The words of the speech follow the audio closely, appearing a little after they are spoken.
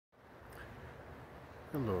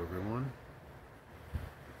Hello everyone.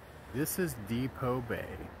 This is Depot Bay.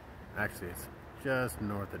 Actually, it's just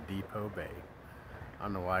north of Depot Bay. I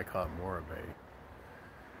don't know why I call it Mora Bay.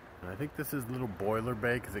 And I think this is Little Boiler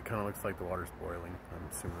Bay because it kind of looks like the water's boiling. I'm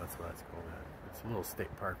assuming that's what it's called. It's a little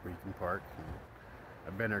state park where you can park. And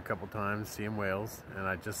I've been there a couple times seeing whales, and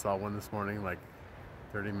I just saw one this morning like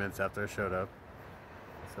 30 minutes after I showed up.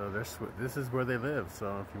 So this is where they live.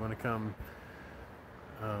 So if you want to come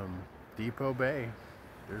Depot Bay,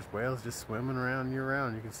 there's whales just swimming around year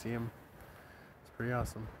round. You can see them. It's pretty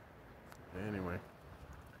awesome. Anyway,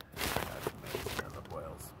 that's amazing. I love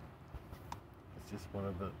whales. It's just one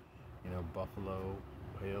of the, buffalo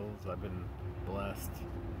whales. I've been blessed.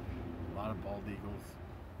 A lot of bald eagles.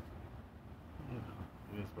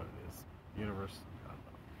 It is what it is. Universe, I don't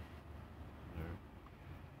know.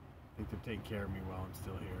 I think they're taking care of me while I'm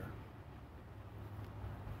still here.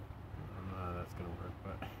 I don't know how that's gonna work,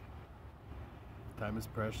 but time is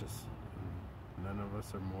precious. None of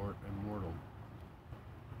us are more immortal.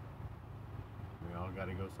 We all got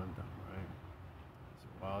to go sometime, right? So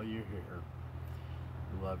while you're here,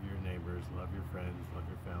 love your neighbors, love your friends, love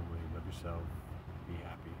your family, love yourself, be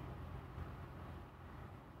happy,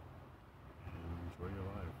 and enjoy your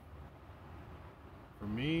life. For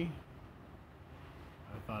me,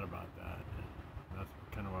 I thought about that. That's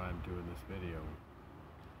kind of why I'm doing this video.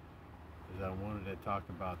 Is I wanted to talk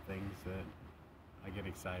about things that I get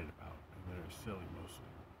excited about, and that are silly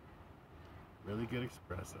mostly. Really good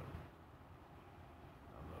espresso.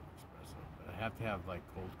 I love espresso, but I have to have like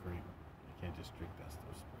cold cream. I can't just drink that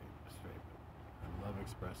stuff straight. I love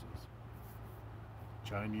espressos.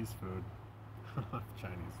 Chinese food.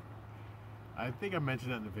 Chinese food. I think I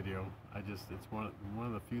mentioned that in the video. It's one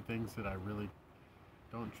of the few things that I really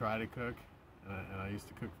don't try to cook, and I used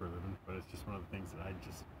to cook for a living, but it's just one of the things that I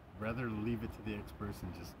just rather leave it to the experts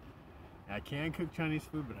and just. I can cook Chinese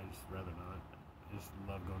food, but I just rather not. I just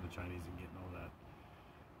love going to Chinese and getting all that,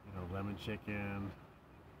 lemon chicken.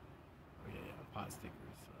 Oh yeah, pot stickers.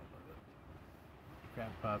 I love it.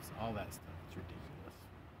 Crab puffs, all that stuff. It's ridiculous.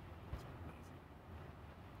 It's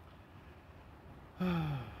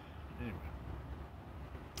amazing. Anyway,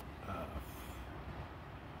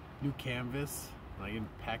 new canvas, like in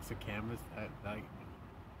packs of canvas.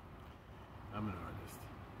 I'm an artist.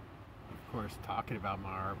 Of course, talking about my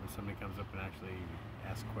art when somebody comes up and actually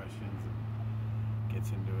asks questions and gets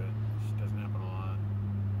into it, which doesn't happen a lot.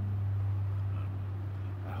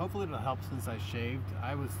 Hopefully it'll help since I shaved.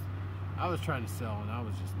 I was trying to sell and I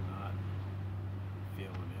was just not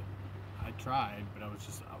feeling it. I tried, but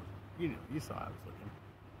you saw I was looking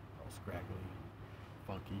all scraggly,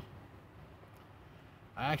 funky.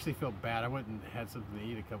 I actually felt bad. I went and had something to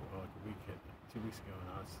eat 2 weeks ago, and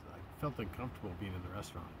I felt uncomfortable being in the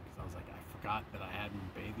restaurant because I was like, I forgot that I hadn't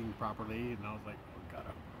been bathing properly, and I was like, oh god,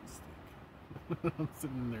 I'm on stick. I'm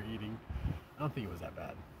sitting in there eating. I don't think it was that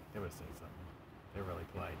bad. They would have said something. They're really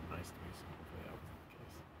polite and nice to me, so hopefully that wasn't the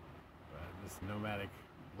case. But this nomadic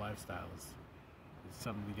lifestyle is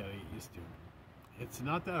something you gotta get used to. It's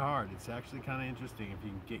not that hard. It's actually kind of interesting if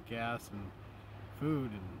you can get gas and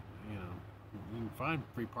food, and you can find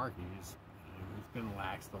free parking. It's been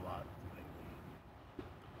laxed a lot lately.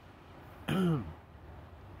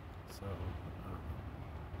 So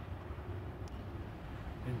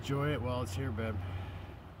enjoy it while it's here, babe.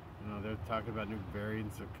 They're talking about new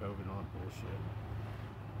variants of COVID and all that bullshit.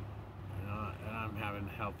 And I'm having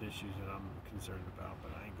health issues that I'm concerned about,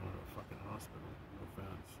 but I ain't going to a fucking hospital. No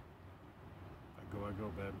offense. If I go,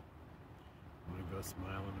 babe. I'm gonna go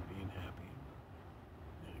smiling and being happy.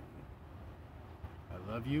 Anyway, I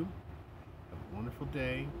love you. Have a wonderful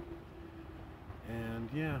day. And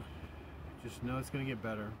yeah, just know it's gonna get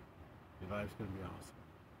better. Your life's gonna be awesome.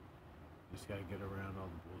 Just gotta get around all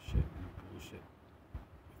the bullshit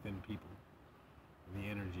within people and the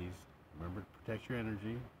energies. Remember to protect your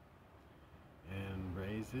energy and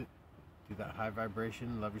raise it. Do that high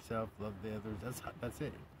vibration. Love yourself. Love the others. That's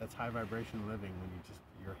it. That's high vibration living, when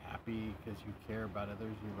you're happy because you care about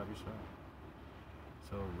others and you love yourself.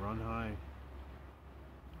 So run high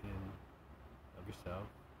and love yourself.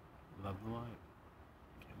 Love the light.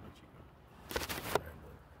 Can't let you go. All right,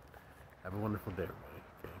 have a wonderful day, everybody.